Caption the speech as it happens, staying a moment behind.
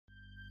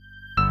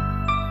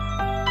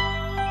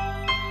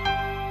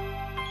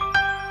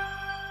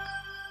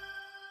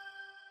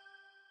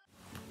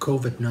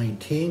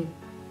COVID-19,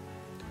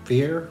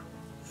 fear,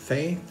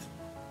 faith.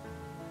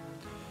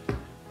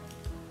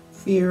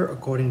 Fear,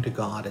 according to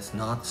God, is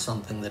not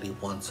something that He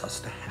wants us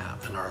to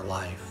have in our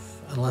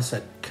life unless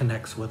it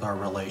connects with our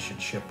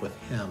relationship with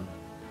Him.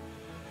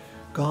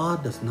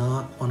 God does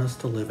not want us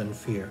to live in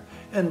fear.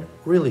 And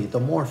really, the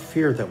more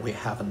fear that we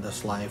have in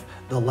this life,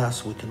 the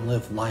less we can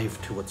live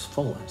life to its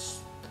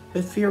fullest.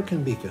 But fear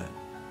can be good.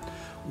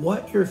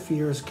 What your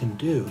fears can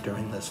do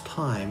during this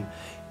time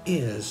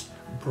is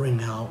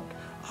bring out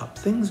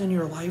things in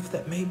your life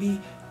that maybe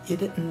you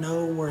didn't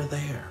know were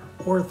there,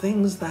 or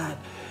things that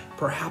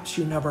perhaps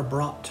you never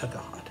brought to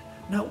God.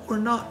 Now, we're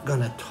not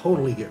going to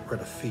totally get rid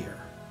of fear.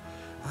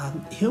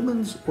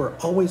 Humans were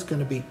always going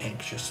to be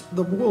anxious.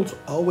 The world's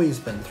always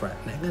been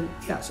threatening, and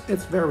yes,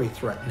 it's very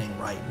threatening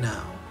right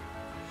now.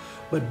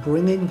 But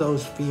bringing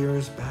those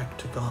fears back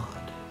to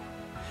God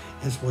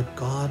is what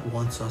God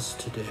wants us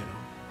to do.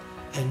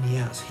 And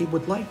yes, He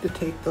would like to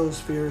take those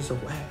fears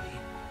away.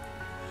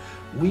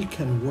 We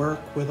can work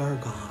with our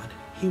God.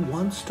 He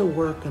wants to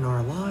work in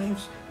our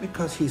lives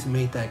because He's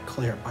made that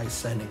clear by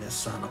sending His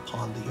Son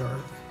upon the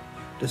earth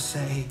to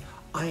say,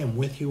 I am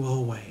with you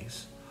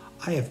always.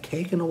 I have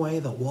taken away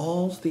the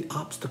walls, the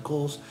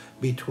obstacles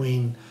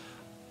between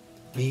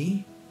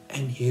me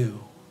and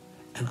you.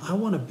 And I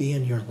want to be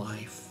in your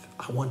life.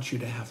 I want you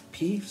to have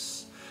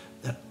peace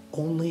that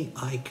only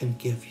I can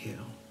give you.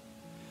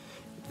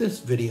 If this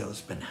video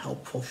has been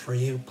helpful for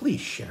you, please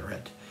share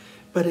it.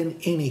 But in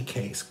any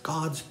case,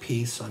 God's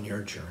peace on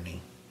your journey.